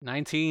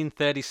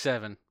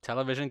1937,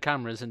 television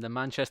cameras in the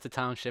Manchester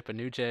Township of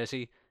New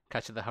Jersey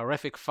captured the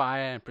horrific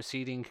fire and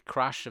preceding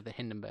crash of the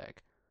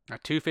Hindenburg.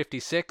 At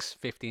 2:56,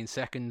 15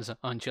 seconds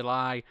on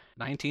July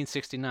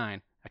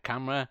 1969, a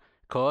camera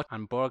caught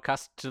and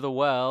broadcast to the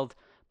world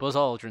Buzz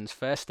Aldrin's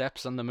first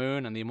steps on the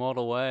moon and the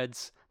immortal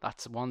words,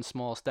 "That's one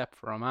small step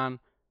for a man,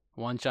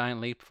 one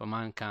giant leap for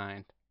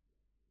mankind."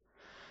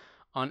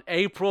 On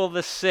April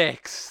the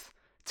 6th,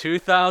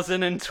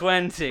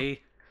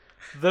 2020,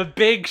 The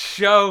Big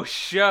Show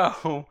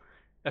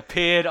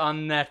appeared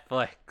on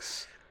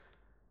Netflix.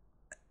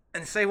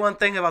 And say one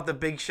thing about The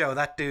Big Show,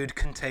 that dude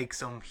can take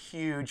some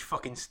huge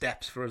fucking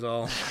steps for us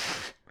all.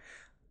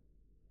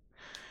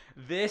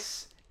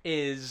 This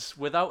is,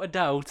 without a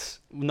doubt,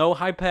 no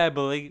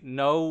hyperbole,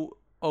 no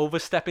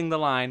overstepping the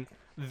line,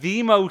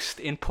 the most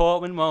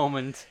important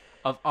moment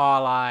of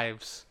our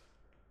lives.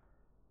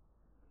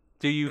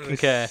 Do you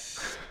concur?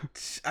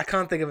 I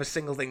can't think of a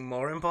single thing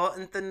more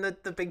important than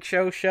the Big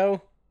Show.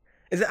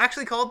 Is it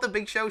actually called The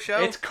Big Show?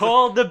 It's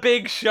called The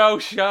Big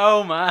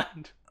Show,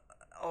 man.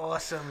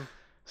 Awesome.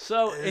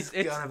 So it's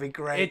gonna be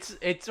great.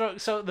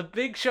 So The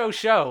Big Show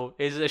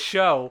is a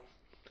show.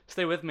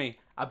 Stay with me.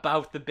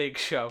 About the Big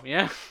Show,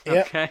 yeah?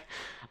 Yep. Okay.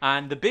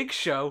 And the Big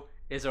Show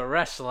is a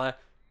wrestler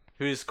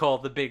who's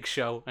called the Big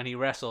Show, and he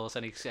wrestles,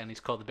 and he's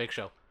called the Big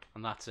Show,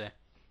 and that's it.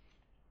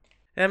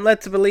 I'm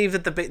led to believe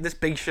that this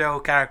Big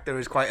Show character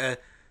is quite a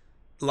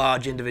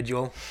large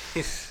individual.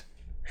 It's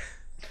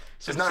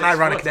not an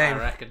ironic name. I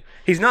reckon.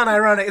 It's not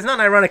an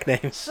ironic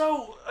name.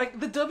 So, like,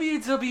 the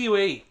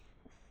WWE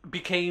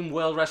became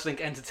World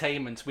Wrestling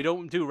Entertainment. We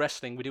don't do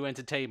wrestling, we do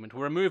entertainment.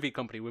 We're a movie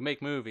company, we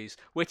make movies,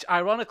 which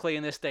ironically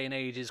in this day and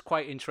age is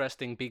quite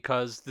interesting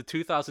because the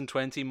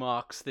 2020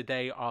 marks the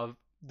day of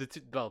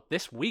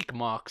this week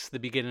marks the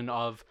beginning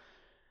of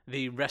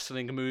the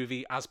wrestling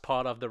movie as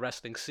part of the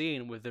wrestling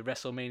scene with the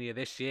WrestleMania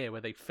this year,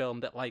 where they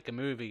filmed it like a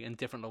movie in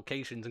different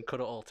locations and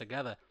cut it all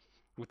together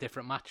with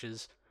different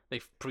matches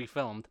they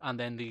pre-filmed, and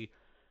then the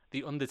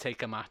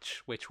Undertaker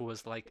match, which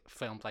was like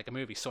filmed like a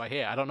movie. So I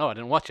hear, I don't know, I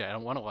didn't watch it, I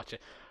don't want to watch it,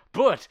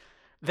 but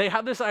they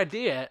had this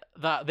idea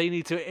that they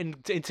need to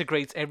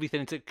integrate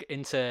everything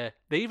into.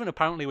 They even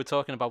apparently were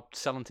talking about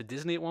selling to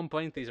Disney at one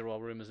point. These are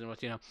all rumors and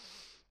what you know.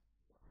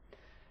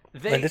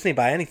 When Disney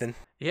buy anything,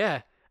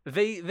 yeah,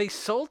 they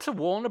sold to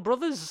Warner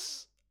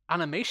Brothers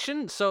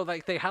Animation, so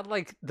like they had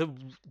like the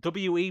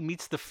WE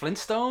meets the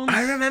Flintstones.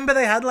 I remember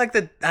they had like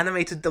the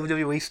animated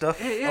WWE stuff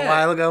a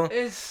while ago.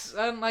 It's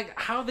like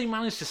how they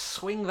managed to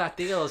swing that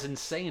deal is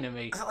insane to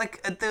me. Is it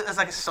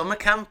like a summer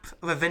camp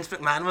where Vince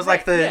McMahon was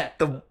like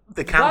the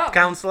camp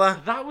counselor?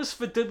 That was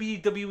for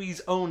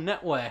WWE's own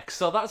network,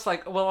 so that's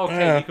like, well,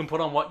 okay, you can put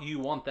on what you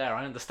want there.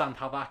 I understand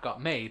how that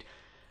got made.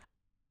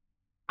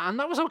 And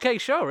that was an okay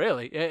show,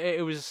 really.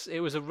 It was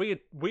a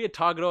weird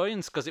target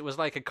audience because it was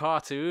like a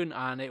cartoon,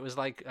 and it was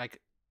like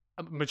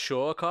a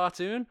mature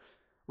cartoon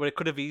where it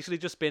could have easily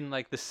just been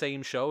like the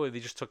same show where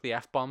they just took the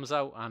F-bombs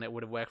out and it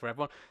would have worked for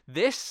everyone.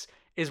 This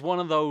is one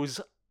of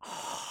those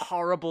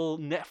horrible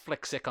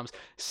Netflix sitcoms.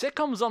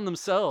 Sitcoms on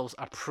themselves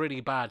are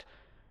pretty bad.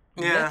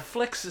 Yeah.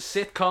 Netflix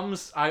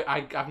sitcoms,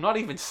 I've not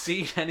even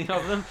seen any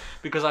of them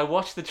because I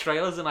watch the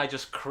trailers and I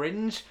just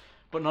cringe,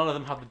 but none of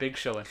them have the Big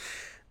Show in.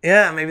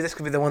 Yeah, maybe this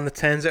could be the one that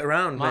turns it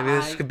around. Maybe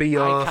this could be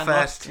your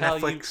first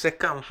Netflix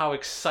sitcom. How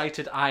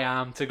excited I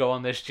am to go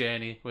on this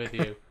journey with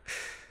you.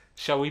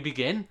 Shall we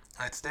begin?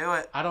 Let's do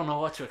it. I don't know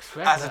what to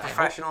expect. As a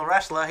professional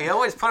wrestler, he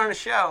always put on a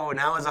show.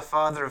 Now as a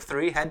father of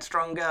 3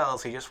 headstrong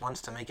girls, he just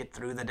wants to make it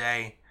through the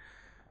day.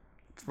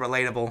 It's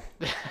relatable.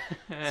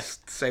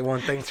 Just say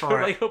one thing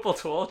for it.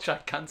 Relatable to all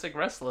gigantic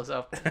wrestlers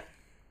out there.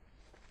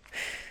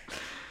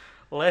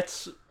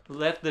 Let's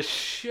let the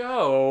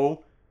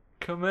show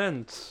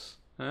commence.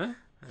 Huh?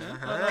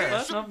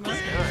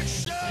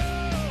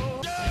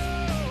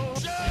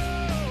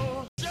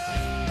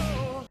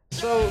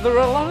 So there are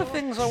a lot of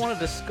things I want to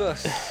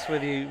discuss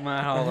with you,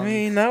 Matt Holland. I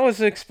mean, that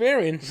was an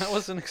experience. That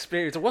was an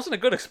experience. It wasn't a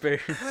good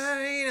experience.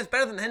 I mean, it's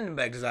better than the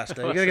Hindenburg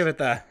disaster. You gotta give it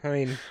that. I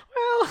mean,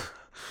 well,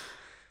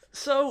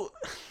 so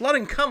a lot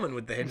in common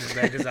with the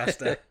Hindenburg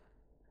disaster.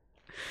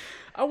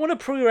 I want to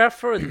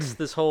pre-reference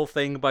this whole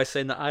thing by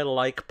saying that I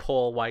like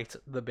Paul White,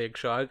 the Big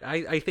Show.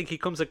 I think he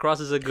comes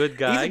across as a good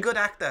guy. He's a good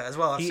actor as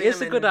well. He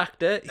is a good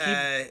actor.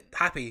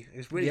 Happy. He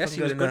was really yes,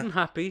 he was good and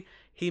happy.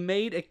 He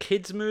made a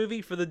kids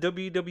movie for the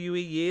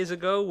WWE years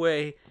ago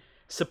where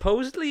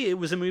supposedly it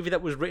was a movie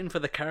that was written for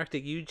the character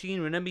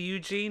Eugene. Remember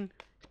Eugene?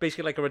 It's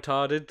basically like a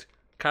retarded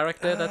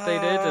character that they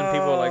did, and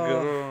people were like,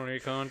 "Oh,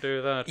 you can't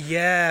do that."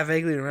 Yeah, I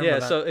vaguely remember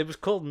that. Yeah, so it was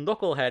called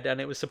Knucklehead, and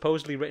it was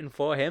supposedly written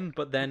for him,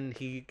 but then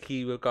he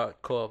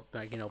got caught,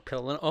 like,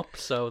 pilling up,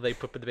 so they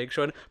put the Big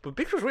Show in it. But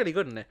Big Show's really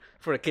good in it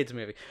for a kids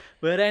movie.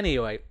 But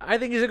anyway, I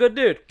think he's a good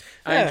dude.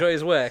 Yeah. I enjoy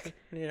his work.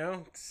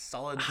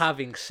 Solid.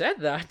 Having said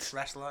that,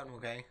 wrestler,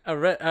 okay.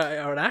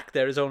 An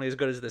actor is only as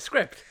good as the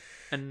script.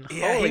 And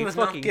yeah, holy he was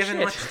fucking not given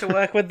shit. much to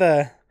work with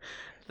there.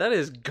 That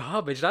is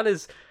garbage. That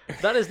is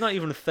not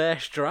even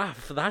first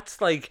draft. That's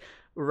like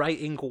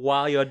writing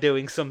while you're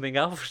doing something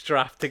else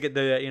draft to get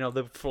the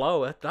the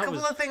flow. That A couple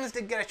was of things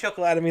did get a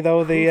chuckle out of me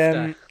though.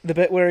 Hoofed The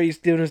bit where he's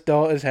doing his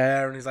daughter's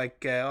hair and he's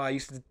like, "Oh, I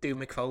used to do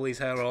Mick Foley's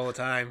hair all the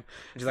time."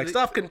 And she's like,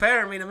 "Stop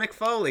comparing me to Mick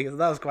Foley."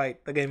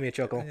 That gave me a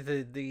chuckle.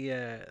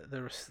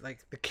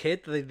 the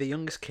kid, the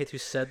youngest kid who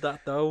said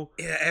that though.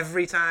 Yeah,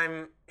 every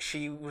time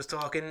she was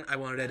talking, I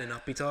wanted her to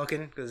not be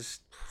talking because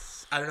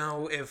I don't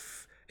know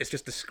if it's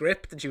just the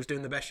script and she was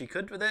doing the best she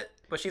could with it.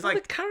 But she's Well,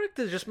 like, the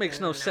character just makes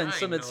no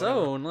sense on nine its or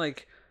whatever. own.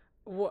 Like,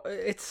 what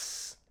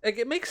it's like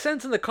it makes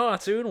sense in the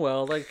cartoon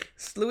world. Like,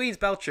 it's Louise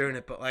Belcher in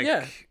it, but like,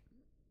 Yeah.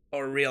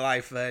 or a real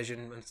life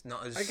version, it's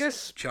not as I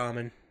guess-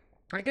 charming.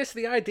 I guess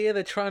the idea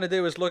they're trying to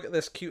do is look at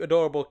this cute,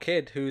 adorable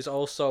kid who's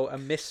also a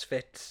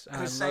misfit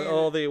and saying-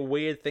 all the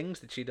weird things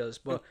that she does.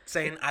 But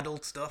Saying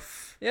adult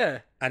stuff yeah,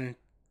 and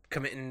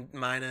committing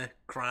minor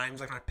crimes,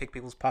 like trying to pick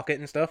people's pocket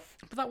and stuff.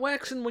 but that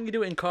works when you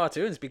do it in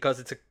cartoons because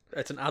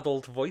it's an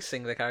adult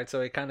voicing the character,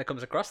 so it kind of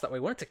comes across that way.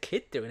 When it's a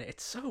kid doing it,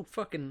 it's so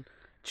fucking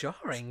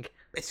jarring.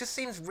 It just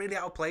seems really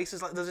out of place.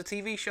 It's like there's a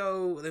TV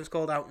show that was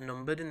called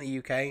Outnumbered in the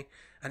UK,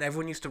 and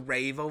everyone used to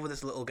rave over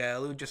this little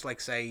girl who just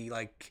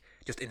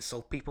just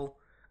insult people,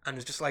 and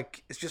it's just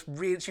like she's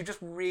just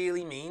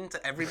really mean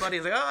to everybody.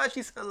 It's like, oh,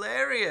 she's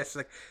hilarious.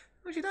 Like,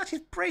 no, she's not. She's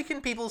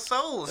breaking people's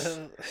souls.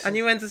 And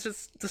you went to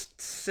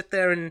just sit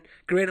there and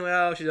grin away.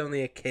 Oh, she's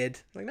only a kid.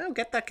 Like, no,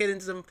 get that kid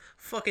into some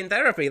fucking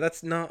therapy.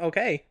 That's not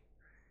okay.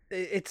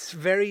 It's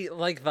very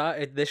like that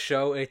at this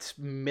show. It's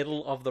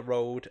middle of the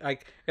road.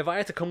 Like, if I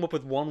had to come up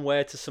with one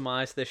word to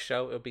surmise this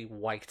show, it would be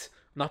white.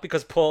 Not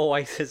because Paul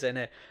White is in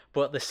it,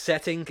 but the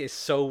setting is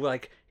so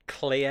like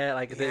clear.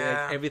 Like,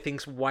 Yeah.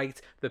 everything's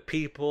white. The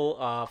people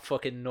are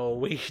fucking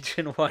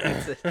Norwegian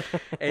white.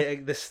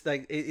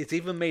 It's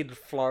even made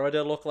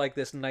Florida look like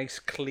this nice,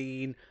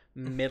 clean,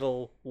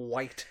 middle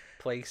white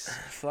place.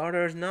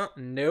 Florida is not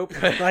Nope,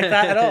 like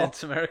that at all.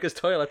 It's America's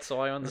toilet, so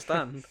I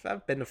understand.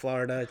 I've been to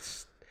Florida.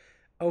 It's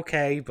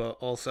okay, but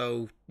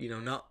also,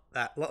 not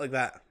like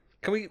that.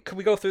 Can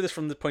we go through this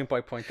from the point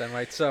by point then,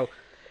 right? So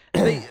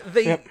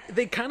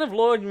they kind of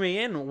lured me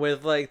in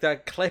with like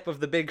that clip of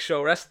the Big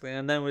Show wrestling,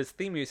 and then with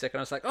theme music, and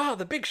I was like, oh,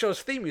 the Big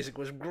Show's theme music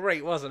was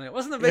great, wasn't it?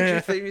 Wasn't the Big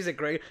Show's theme music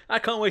great? I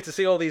can't wait to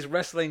see all these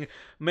wrestling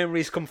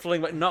memories come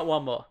flooding back. Not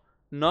one more.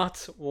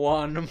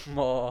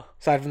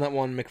 Aside from that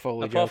one Mick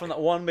Foley Apart joke. from that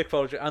one Mick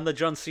Foley joke and the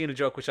John Cena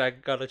joke, which I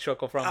got a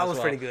chuckle from. That as was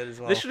well. pretty good as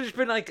well. This should have just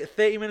been like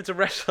 30 minutes of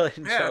wrestling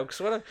jokes.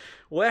 What a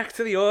work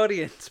to the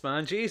audience,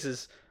 man.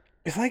 Jesus.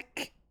 It's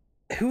like,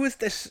 who is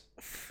this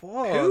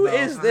for? Who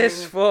is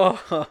this for?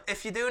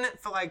 If you're doing it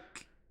for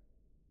like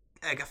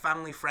a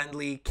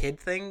family-friendly kid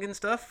thing and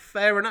stuff,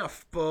 fair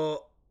enough. But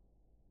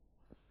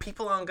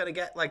people aren't gonna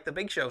get like the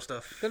Big Show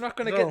stuff. They're not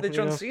going to as get the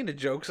well, John Cena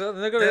jokes. They're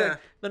not going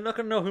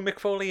to know who Mick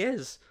Foley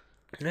is.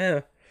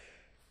 Yeah.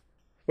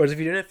 Whereas if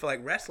you're doing it for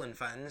like wrestling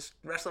fans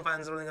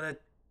are only gonna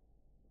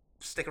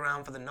stick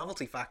around for the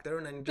novelty factor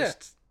and then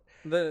just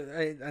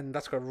And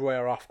that's going to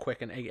wear off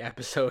quick in 8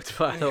 episodes,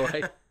 by the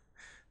way.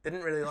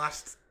 didn't really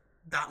last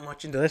that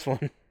much into this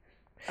one.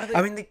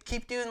 I mean, they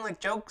keep doing like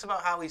jokes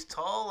about how he's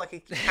tall, like he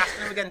keeps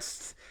casting him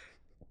against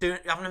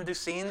having him do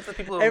scenes with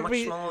people who are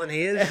much smaller than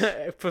he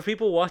is. For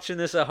people watching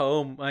this at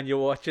home, and you're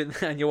watching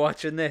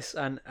this,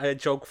 and a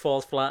joke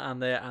falls flat,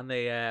 and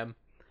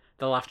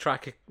the laugh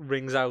track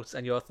rings out,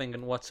 and you're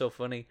thinking, "What's so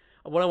funny?"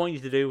 What I want you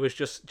to do is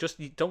just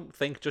don't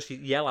think, just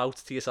yell out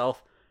to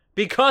yourself,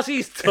 "Because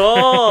he's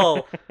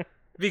tall."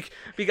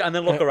 And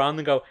then look around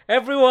and go,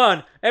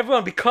 everyone,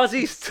 because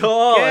he's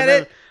tall.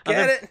 Get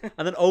and it.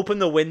 then open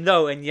the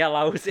window and yell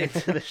out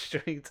into the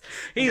street.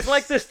 He's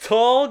like this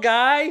tall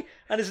guy,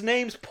 and his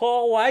name's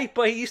Paul White,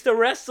 but he used to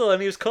wrestle,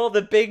 and he was called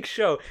the Big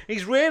Show.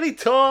 He's really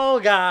tall,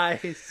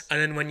 guys.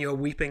 And then when you're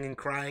weeping and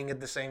crying at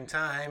the same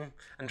time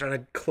and trying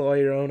to claw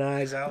your own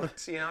eyes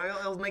out,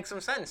 it'll make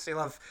some sense.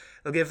 They'll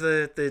give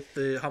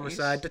the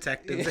homicide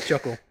detective the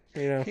chuckle.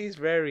 He's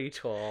very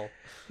tall.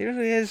 He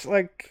really is.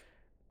 Like,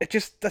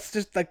 that's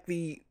just like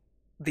the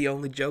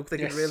only joke they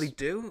can really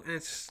do. And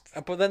it's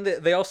But then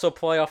they also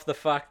play off the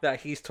fact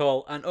that he's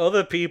tall and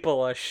other people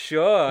are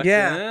short.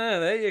 Yeah.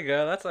 There you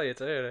go. That's how you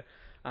do it.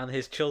 And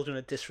his children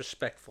are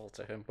disrespectful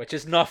to him, which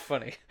is not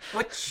funny.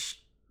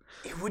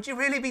 Would you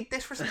really be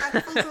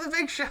disrespectful to the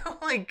Big Show?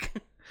 Like,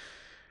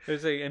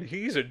 And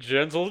he's a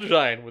gentle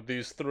giant with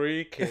these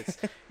 3 kids.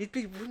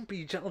 Wouldn't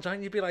be a gentle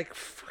giant. You'd be like,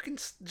 fucking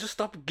just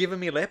stop giving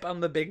me lip. I'm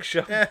the Big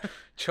Show. Yeah.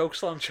 Choke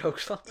slam. You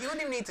wouldn't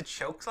even need to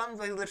choke slam.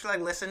 Like, literally,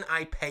 like, listen,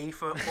 I pay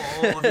for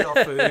all of your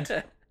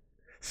food.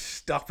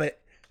 Stop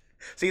it.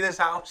 See this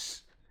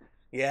house?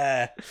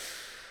 Yeah.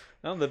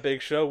 I'm the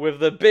Big Show with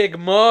the big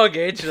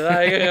mortgage that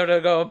I'm going to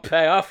go and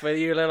pay off with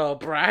you little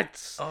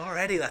brats.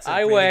 Already, that's a I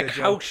really work good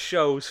joke. house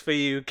shows for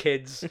you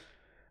kids.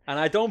 And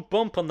I don't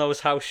bump on those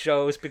house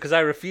shows because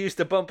I refuse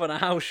to bump on a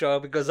house show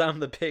because I'm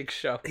the Big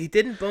Show. He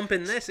didn't bump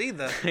in this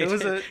either. It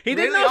was a He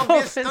really did not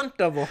obvious bump in- stunt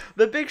double.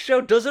 The Big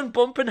Show doesn't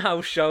bump in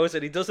house shows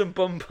and he doesn't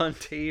bump on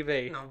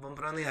TV. No,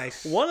 bumping on the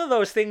ice. One of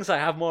those things I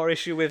have more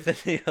issue with than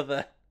the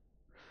other.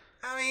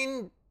 I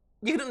mean,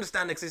 you can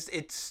understand it 'cause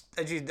it's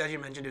as you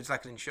mentioned, it's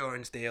like an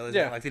insurance deal, isn't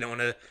Yeah. it? Like, they don't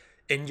want to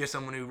injure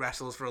someone who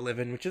wrestles for a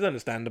living, which is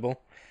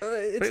understandable.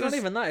 It's it not was-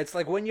 even that. It's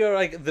like when you're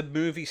like the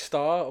movie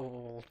star,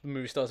 or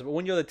movie stars, but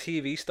when you're the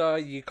TV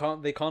star,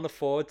 they can't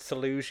afford to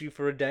lose you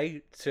for a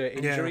day to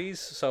injuries.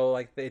 So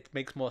like it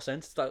makes more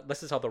sense.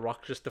 This is how The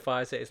Rock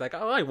justifies it. It's like,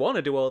 oh, I want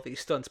to do all these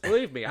stunts.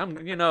 Believe me,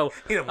 I'm You don't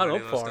I'm wanna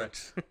up do those for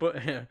stunts. it.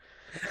 But yeah.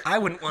 I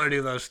wouldn't want to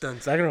do those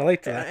stunts. I can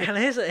relate to that. And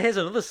here's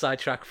another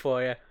sidetrack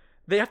for you.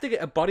 They have to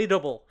get a body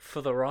double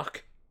for The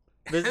Rock.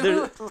 There's, and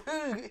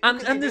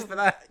there's for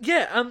that.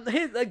 yeah, and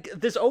here like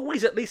there's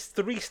always at least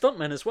 3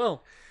 stuntmen as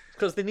well,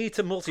 because they need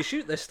to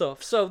multi-shoot this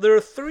stuff. So there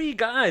are 3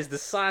 guys the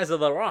size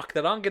of The Rock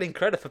that aren't getting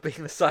credit for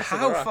being the size of The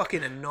How Rock.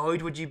 fucking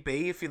annoyed would you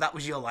be if that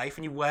was your life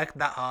and you worked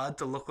that hard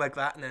to look like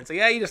that, and then say,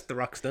 "Yeah, you're just the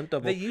Rock stunt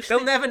double."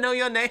 They'll never know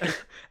your name.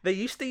 They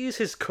used to use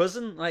his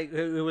cousin, like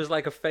who was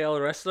like a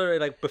failed wrestler,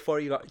 like before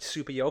he got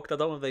super yoked. I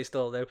don't know if they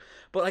still do,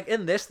 but like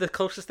in this, the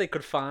closest they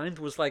could find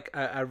was like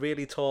a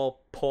really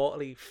tall,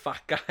 portly,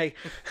 fat guy,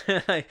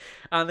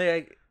 and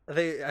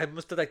I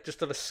must have like just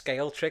done a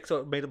scale trick, so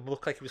it made him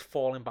look like he was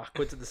falling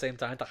backwards at the same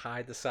time to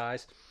hide the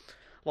size.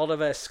 A lot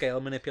of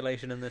scale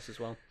manipulation in this as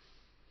well.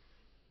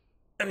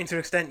 I mean, to an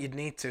extent, you'd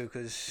need to,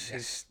 because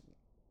he's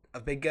a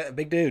big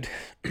dude.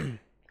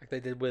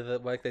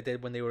 Like they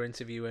did when they were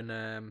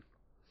interviewing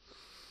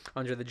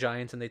Andre the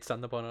Giant, and they'd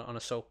stand up on a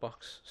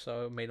soapbox,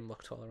 so it made him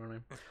look taller on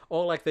him.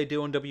 Or like they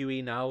do on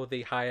WE now,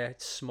 they hire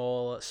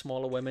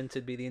smaller women to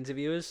be the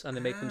interviewers, and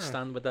they make them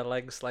stand with their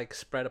legs like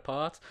spread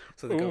apart.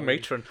 So they go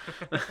matron.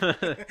 So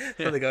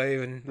they go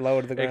even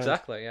lower to the ground.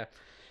 Exactly,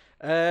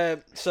 yeah.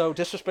 So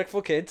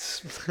disrespectful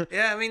kids.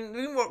 Yeah, I mean,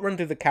 we can run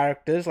through the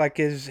characters. Like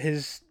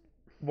his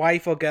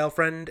wife or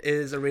girlfriend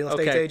is a real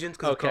estate agent,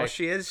 because of course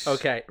she is.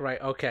 Okay,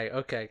 right,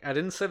 okay. I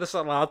didn't say this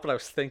out loud, but I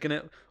was thinking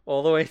it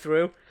all the way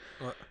through.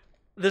 What?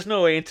 There's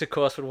no way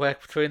intercourse would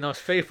work between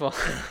those people.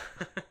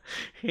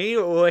 he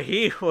would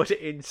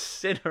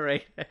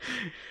incinerate her.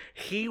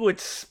 He would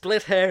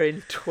split her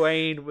in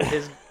twain with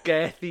his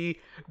girthy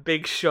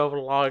big shove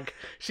log.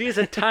 She is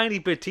a tiny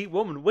petite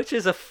woman, which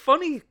is a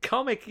funny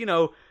comic,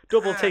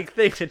 double take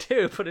thing to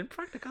do, but in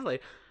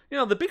practicality,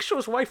 the Big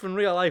Show's wife in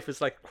real life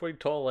is like a quite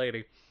tall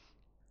lady.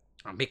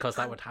 Because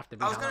that would have to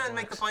be. I was how going it to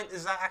make the works. point,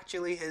 is that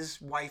actually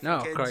his wife No,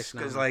 and kids? Christ, no.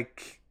 Because,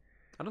 like...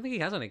 I don't think he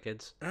has any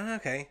kids.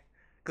 Okay.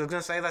 Because I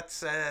was going to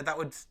say that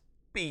would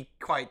be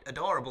quite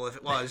adorable if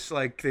it was.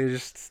 Like, they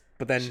just...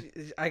 But then...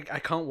 I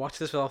can't watch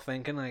this without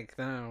thinking, like,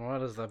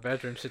 what is the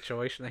bedroom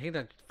situation?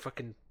 He'd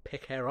fucking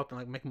pick her up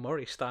and, like,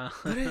 McMurray style.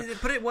 But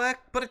it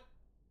worked. But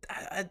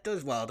it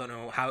does... Well, I don't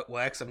know how it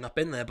works. I've not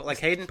been there. But, like,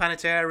 Hayden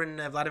Panettiere and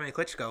Vladimir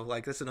Klitschko,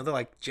 like, that's another,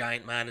 like,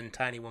 giant man and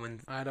tiny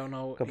woman. I don't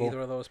know Couple. either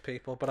of those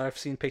people, but I've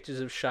seen pictures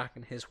of Shaq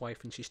and his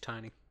wife, and she's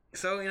tiny.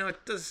 So,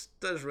 it does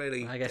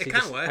really... I guess it he can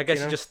just, work, I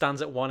guess he just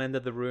stands at one end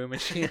of the room,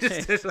 and she...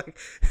 just like...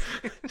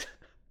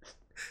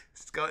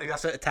 You got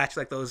to attach,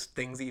 like, those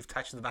things that you've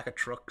attached to the back of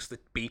trucks that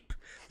beep.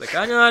 Like,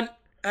 hang on.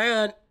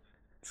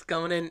 It's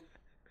going in.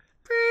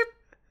 Beep.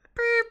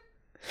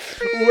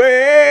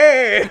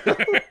 Way!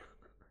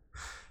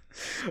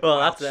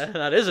 Well,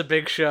 that is a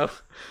big show.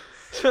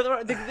 So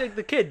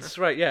the kids,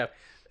 right? Yeah.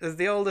 There's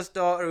the oldest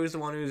daughter, who's the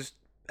one who's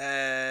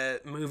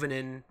moving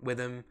in with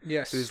him.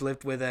 Yes. Who's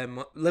lived with her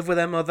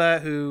mother,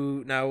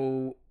 who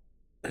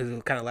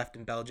kind of left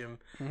in Belgium.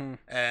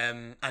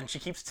 Mm-hmm. And she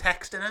keeps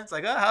texting her. It's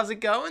like, oh, how's it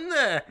going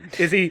there?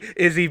 Is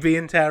he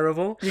being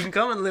terrible? You can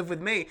come and live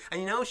with me.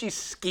 And she's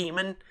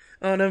scheming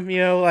on him.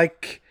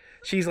 Like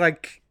she's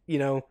like,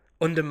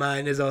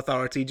 undermine his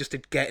authority just to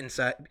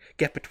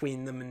get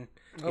between them, and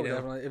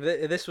definitely.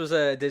 If this was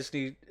a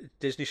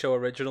Disney show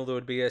original, there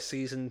would be a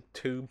season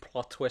 2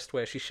 plot twist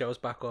where she shows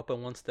back up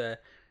and wants to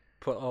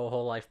put her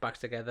whole life back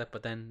together.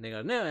 But then they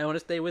go, no, I want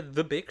to stay with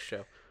the Big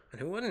Show. And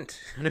who wouldn't?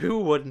 And who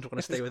wouldn't want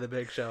to stay with the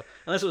Big Show?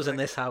 Unless it was in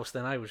this house,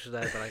 then I was just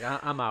there, but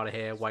like, I'm out of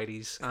here,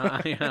 Whitey's.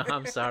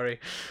 I'm sorry.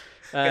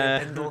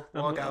 Get a bindle,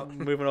 walk out. I'm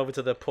moving over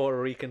to the Puerto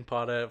Rican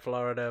part of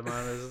Florida,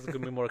 man. There's going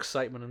to be more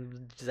excitement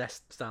and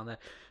zest down there.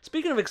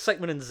 Speaking of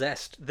excitement and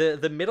zest,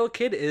 the middle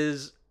kid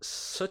is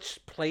such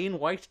plain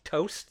white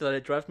toast that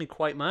it drives me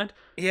quite mad.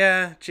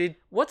 Yeah,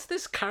 What's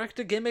this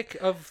character gimmick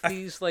of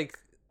these like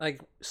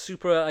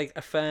super like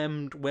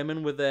affirmed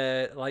women with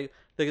their like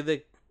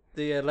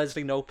the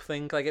Leslie Knope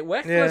thing? Like it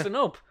worked for Leslie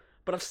Knope,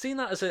 but I've seen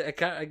that as a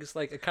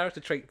character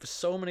trait for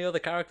so many other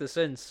characters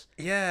since.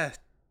 Yeah,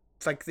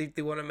 it's like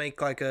they want to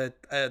make like a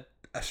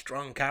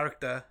strong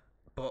character,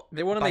 but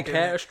they want to make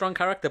her a strong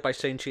character by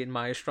saying she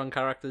admires strong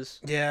characters.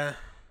 Yeah.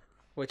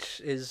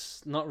 Which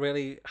is not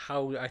really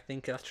how I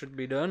think that should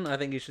be done. I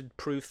think you should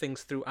prove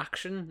things through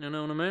action, you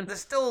know what I mean?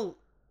 There's still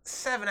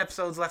 7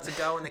 episodes left to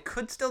go, and they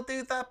could still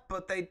do that,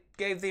 but they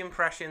gave the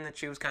impression that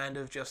she was kind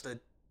of just a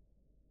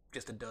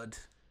dud,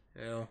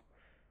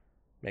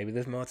 Maybe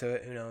there's more to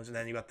it, who knows? And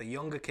then you got the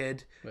younger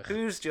kid,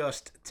 who's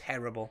just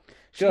terrible.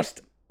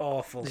 Just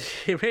awful.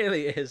 She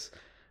really is.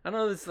 I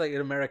know it's like an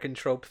American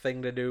trope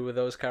thing to do with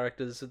those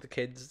characters, the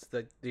kids,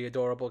 the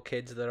adorable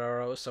kids that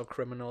are also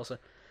criminals.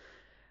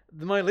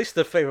 My least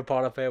favourite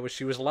part of her was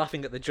she was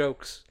laughing at the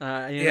jokes.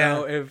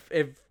 Know,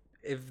 if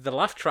if the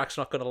laugh track's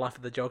not going to laugh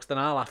at the jokes, then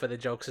I'll laugh at the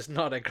jokes. It's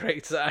not a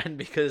great sign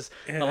because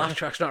the laugh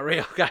track's not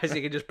real, guys.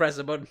 You can just press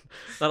a button.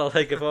 That'll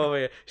take it over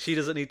you. She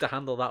doesn't need to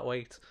handle that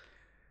weight.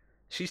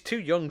 She's too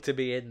young to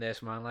be in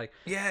this, man. Like,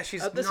 yeah,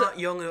 she's not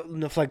young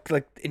enough,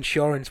 like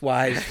insurance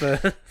wise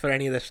for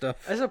any of this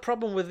stuff. There's a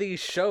problem with these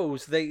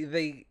shows.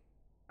 They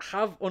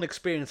have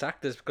unexperienced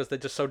actors because they're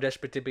just so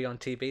desperate to be on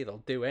TV.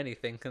 They'll do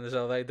anything, and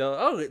so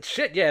they'll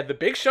shit, yeah, the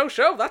Big Show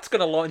that's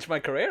gonna launch my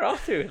career. I'll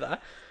do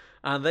that.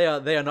 And they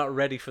are not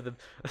ready for the,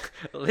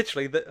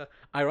 literally,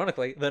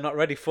 ironically, they're not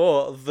ready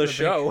for the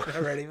show.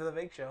 They're ready for the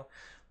Big Show.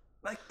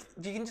 Like,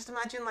 you can just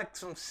imagine, like,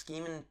 some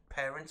scheming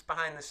parents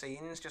behind the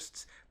scenes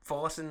just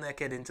forcing their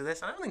kid into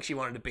this. I don't think she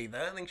wanted to be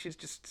there. I think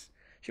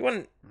she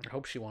wanted... I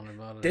hope she wanted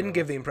that. Didn't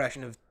give the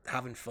impression of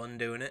having fun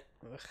doing it.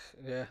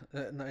 Yeah,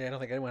 no, I don't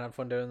think anyone had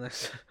fun doing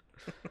this.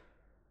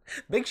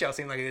 Big Show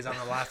seemed like he was on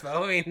the laugh,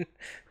 though. I mean,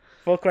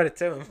 full credit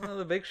to him. Well,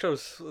 the Big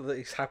Show's,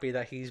 he's happy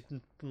that he's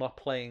not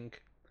playing...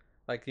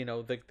 like, you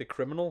know, the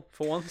criminal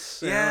for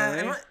once. Yeah,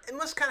 you know what I mean? It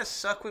must kind of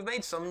suck. We've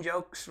made some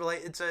jokes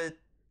related to,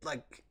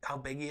 like, how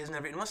big he is and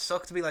everything. It must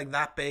suck to be, like,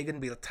 that big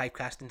and be like,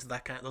 typecast into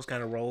those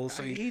kind of roles.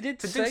 So he did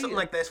to say do something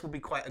like this would be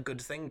quite a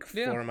good thing for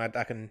him, I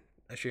can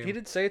assume. He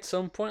did say at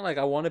some point, like,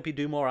 I want to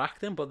do more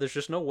acting, but there's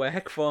just no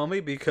work for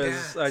me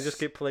because I just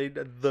get played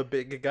the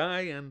big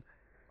guy. And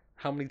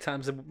how many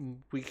times a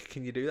week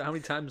can you do that? How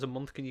many times a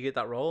month can you get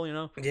that role, you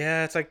know?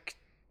 Yeah, it's like,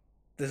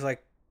 there's,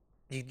 like,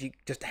 you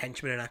just a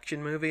henchman in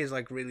action movie is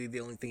like really the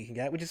only thing you can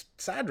get, which is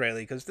sad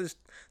really because there's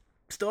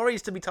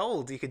stories to be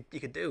told you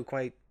could do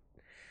quite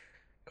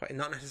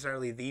not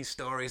necessarily these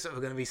stories that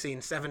we're going to be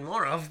seeing 7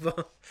 more of,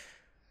 but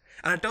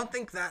and I don't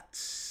think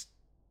that's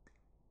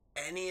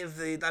any of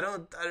the I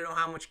don't know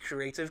how much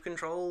creative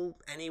control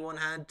anyone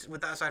had with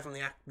that aside from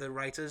the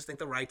writers. I think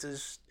the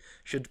writers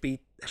should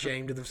be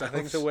ashamed of themselves. I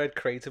think the word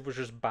creative was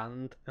just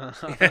banned on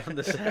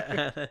the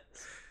set.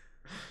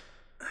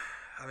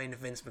 I mean, if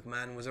Vince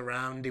McMahon was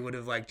around, he would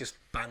have like just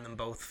banned them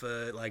both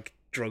for like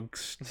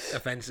drugs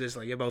offenses.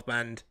 Like, you're both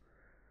banned.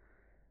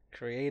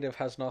 Creative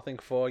has nothing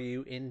for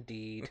you,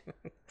 indeed.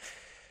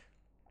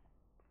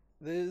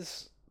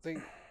 There's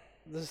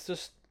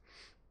just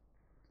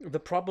the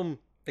problem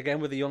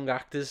again with the young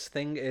actors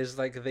thing is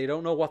like they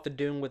don't know what they're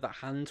doing with their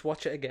hands.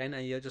 Watch it again,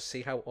 and you'll just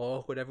see how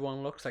awkward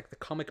everyone looks. Like the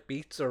comic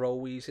beats are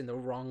always in the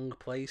wrong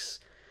place.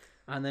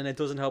 And then it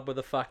doesn't help with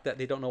the fact that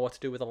they don't know what to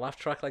do with the laugh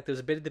track. Like, there's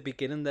a bit at the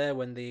beginning there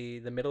when the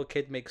middle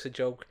kid makes a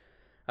joke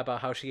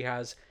about how she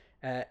has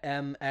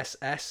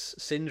MSS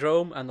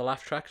syndrome, and the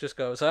laugh track just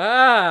goes,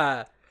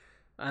 ah!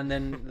 And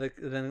then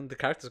the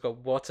characters go,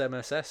 what's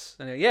MSS?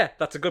 And yeah,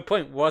 that's a good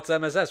point. What's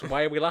MSS?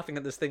 Why are we laughing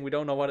at this thing? We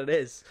don't know what it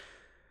is.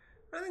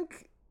 I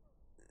think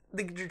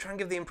they're trying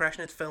to give the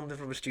impression it's filmed in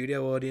front of a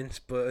studio audience,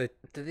 but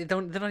they're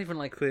not even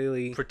like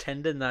clearly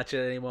pretending that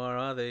shit anymore,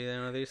 are they? You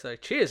know, they say,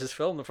 "Cheers" is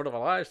filmed in front of a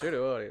live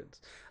studio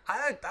audience.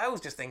 I was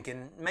just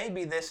thinking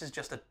maybe this is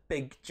just a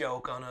big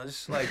joke on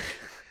us, like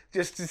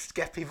just to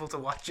get people to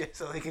watch it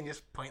so they can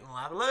just point and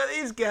laugh. Look at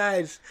these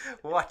guys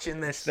watching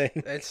this thing.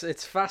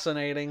 It's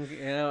fascinating,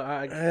 you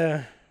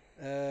know.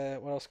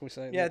 What else can we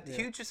say? Yeah,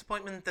 huge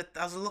disappointment that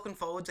I was looking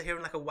forward to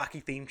hearing like a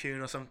wacky theme tune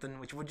or something,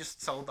 which would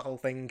just sold the whole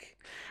thing.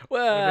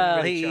 Well,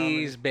 really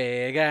he's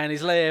big and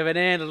he's living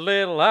in a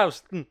little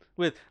house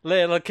with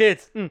little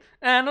kids and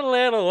a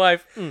little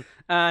wife,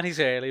 and he's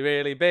really,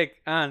 really big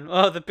and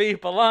other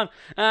people on,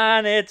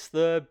 and it's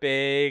the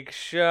Big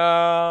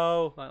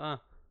Show. Like that.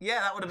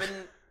 Yeah, that would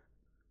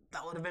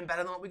have been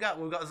better than what we got.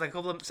 We got like a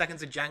couple of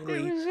seconds of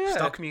jangly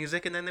stock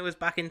music, and then there was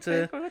back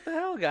into what the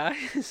hell,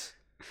 guys.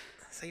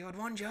 So you had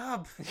one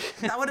job.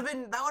 That would have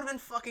been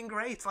fucking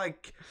great.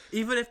 Like,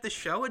 even if the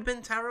show had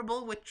been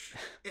terrible, which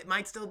it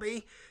might still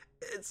be,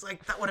 it's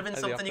like that would have been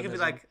something you could be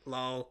like,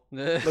 lol.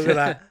 Look at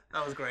that.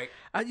 That was great.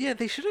 Yeah,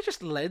 they should have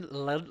just they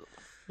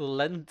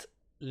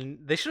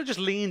should have just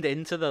leaned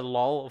into the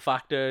lol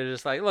factor.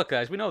 Just like, look,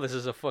 guys, we know this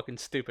is a fucking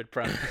stupid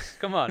premise.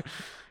 Come on.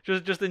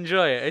 Just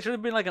enjoy it. It should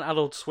have been like an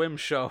Adult Swim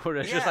show where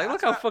it's just like,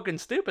 look how fucking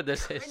stupid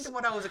this is. Kind of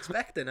what I was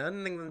expecting. I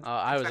didn't think.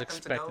 I was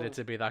expecting it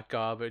to be that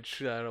garbage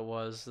that it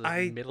was.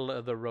 The middle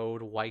of the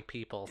road white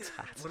people tat.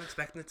 I wasn't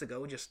expecting it to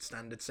go just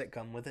standard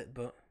sitcom with it,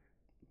 but.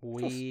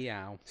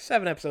 Wow.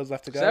 7 episodes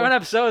left to go. 7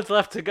 episodes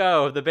left to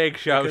go. The Big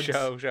Show. They could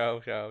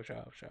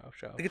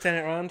turn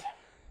it around.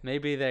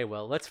 Maybe they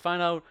will. Let's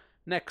find out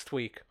next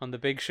week on the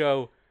Big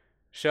Show.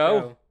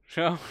 Show.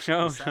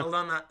 Settled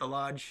on that. The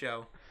large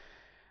show.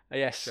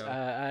 Yes,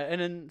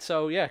 and then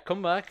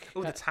come back.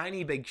 Oh, the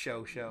tiny Big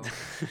Show.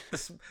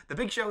 The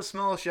Big Show,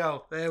 small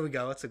show. There we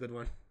go. That's a good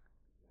one.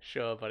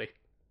 Sure, buddy.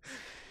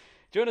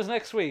 Join us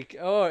next week.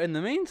 Or in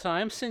the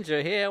meantime, since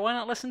you're here, why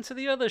not listen to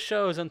the other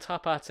shows on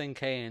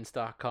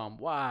TopHatsandCanes.com?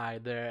 Why,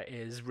 there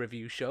is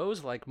review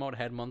shows like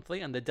Motorhead Monthly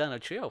and the Deno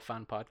Trio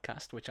fan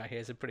podcast, which I hear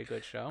is a pretty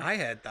good show. I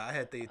heard that. I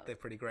heard they're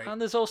pretty great.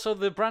 And there's also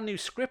the brand new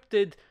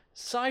scripted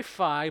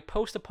sci-fi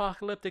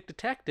post-apocalyptic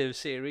detective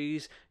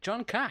series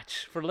John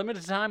Catch for a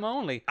limited time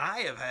only. I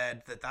have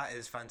heard that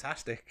is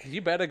fantastic.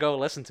 You better go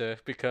listen to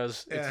it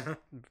because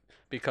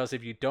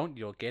if you don't,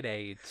 you'll get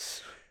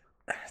AIDS.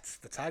 That's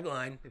the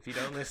tagline. If you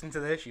don't listen to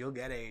this, you'll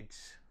get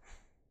AIDS.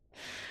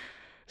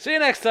 See you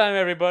next time,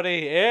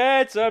 everybody.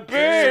 It's a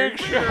big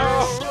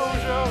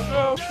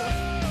show.